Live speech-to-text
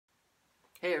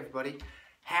Hey everybody,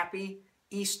 happy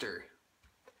Easter.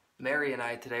 Mary and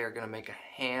I today are going to make a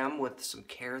ham with some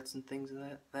carrots and things of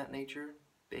that nature.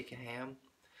 Bake a ham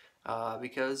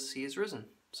because he is risen.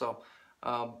 So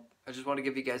I just want to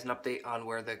give you guys an update on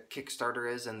where the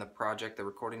Kickstarter is and the project, the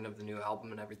recording of the new album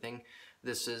and everything.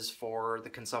 This is for the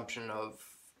consumption of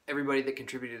everybody that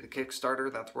contributed to the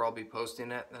Kickstarter. That's where I'll be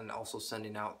posting it and also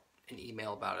sending out an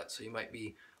email about it. So you might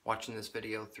be watching this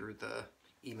video through the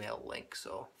email link.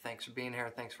 So thanks for being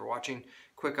here, thanks for watching.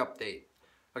 Quick update.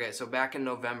 Okay, so back in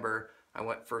November I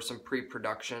went for some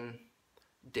pre-production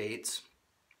dates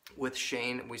with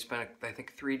Shane. We spent I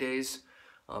think 3 days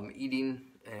eating,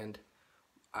 and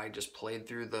I just played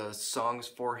through the songs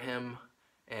for him,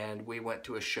 and we went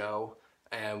to a show,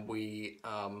 and we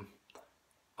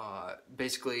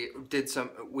basically did some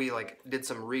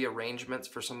rearrangements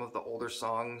for some of the older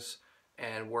songs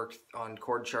and worked on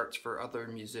chord charts for other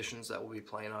musicians that will be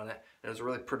playing on it. And it was a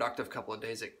really productive couple of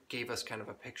days. It gave us kind of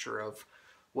a picture of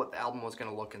what the album was going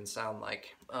to look and sound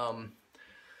like.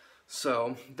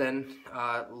 So then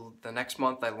the next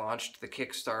month I launched the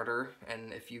Kickstarter,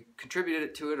 and if you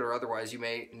contributed to it or otherwise, you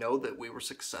may know that we were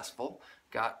successful.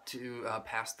 Got to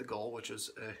pass the goal, which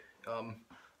was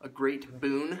a great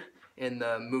boon in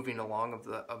the moving along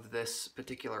of this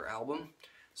particular album.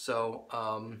 So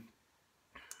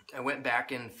I went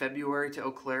back in February to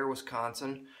Eau Claire,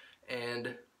 Wisconsin,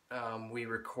 and we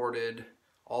recorded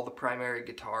all the primary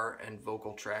guitar and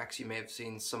vocal tracks. You may have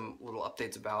seen some little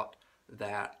updates about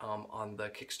that on the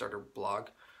Kickstarter blog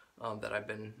that I've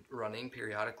been running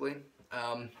periodically.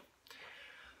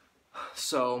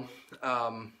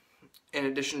 In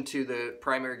addition to the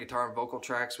primary guitar and vocal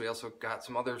tracks, we also got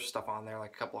some other stuff on there,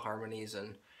 like a couple harmonies,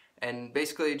 and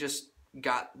basically just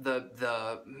got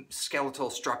the skeletal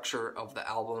structure of the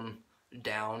album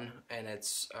down, and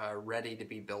it's ready to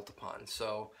be built upon.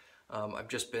 So I've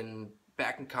just been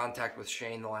back in contact with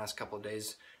Shane the last couple of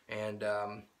days, and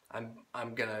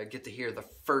I'm gonna get to hear the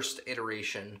first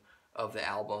iteration of the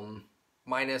album,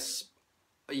 minus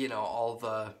all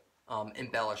the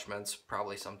embellishments,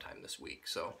 probably sometime this week.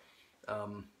 So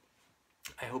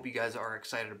I hope you guys are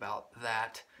excited about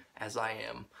that, as I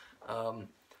am.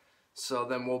 So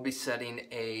then we'll be setting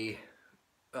a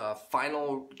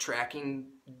final tracking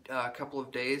couple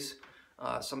of days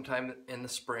sometime in the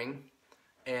spring,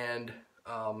 and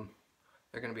there are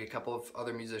going to be a couple of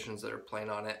other musicians that are playing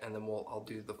on it, and then I'll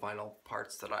do the final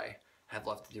parts that I have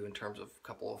left to do in terms of a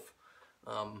couple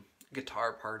of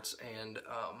guitar parts and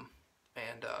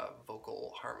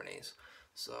vocal harmonies.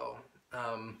 So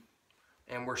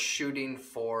and we're shooting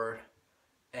for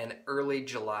an early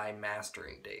July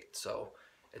mastering date. So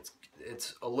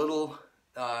it's a little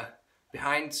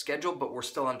behind schedule, but we're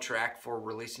still on track for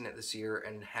releasing it this year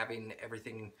and having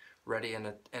everything ready in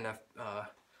a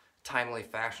timely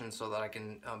fashion, so that I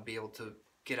can be able to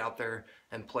get out there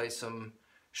and play some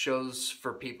shows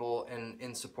for people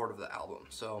in support of the album.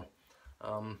 So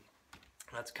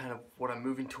that's kind of what I'm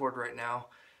moving toward right now,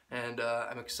 and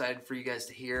I'm excited for you guys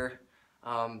to hear.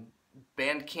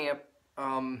 Bandcamp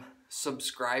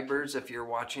subscribers, if you're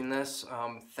watching this,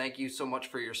 thank you so much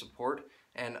for your support,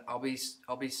 and I'll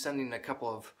be sending a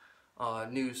couple of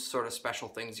new sort of special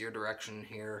things your direction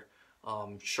here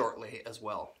shortly as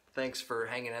well. Thanks for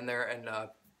hanging in there and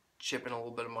chipping a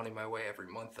little bit of money my way every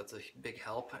month. That's a big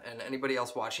help. And anybody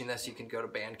else watching this, you can go to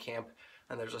Bandcamp,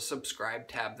 and there's a subscribe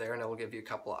tab there, and it'll give you a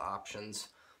couple of options.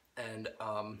 And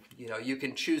you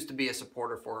can choose to be a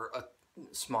supporter for a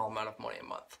small amount of money a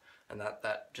month, and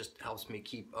that just helps me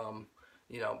keep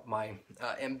my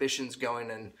ambitions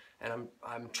going, and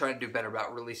I'm trying to do better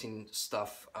about releasing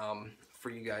stuff for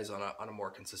you guys on a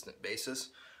more consistent basis.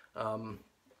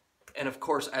 And of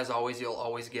course, as always, you'll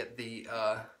always get the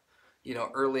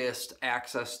earliest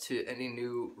access to any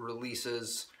new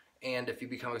releases, and if you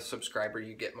become a subscriber,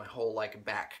 you get my whole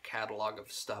back catalog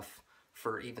of stuff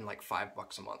for even like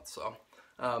 $5 a month.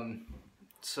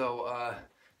 So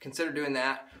consider doing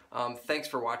that. Thanks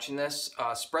for watching this.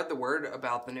 Spread the word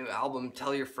about the new album.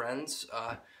 Tell your friends.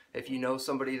 If you know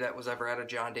somebody that was ever at a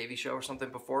John Davey show or something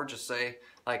before, just say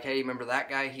like, hey, remember that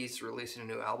guy? He's releasing a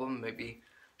new album. Maybe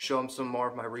show them some more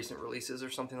of my recent releases or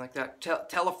something like that.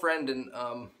 Tell a friend, and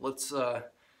let's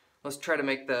try to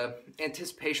make the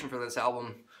anticipation for this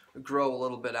album grow a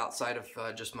little bit outside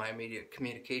of just my immediate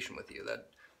communication with you.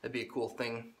 That'd be a cool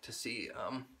thing to see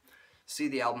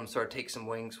the album sort of take some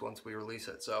wings once we release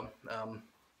it. So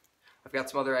I've got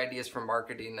some other ideas for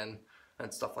marketing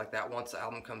and stuff like that once the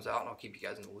album comes out, and I'll keep you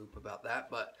guys in the loop about that.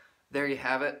 But there you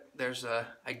have it.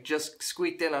 I just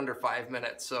squeaked in under 5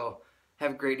 minutes, so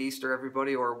have a great Easter,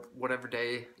 everybody, or whatever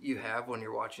day you have when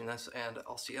you're watching this, and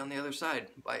I'll see you on the other side.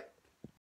 Bye.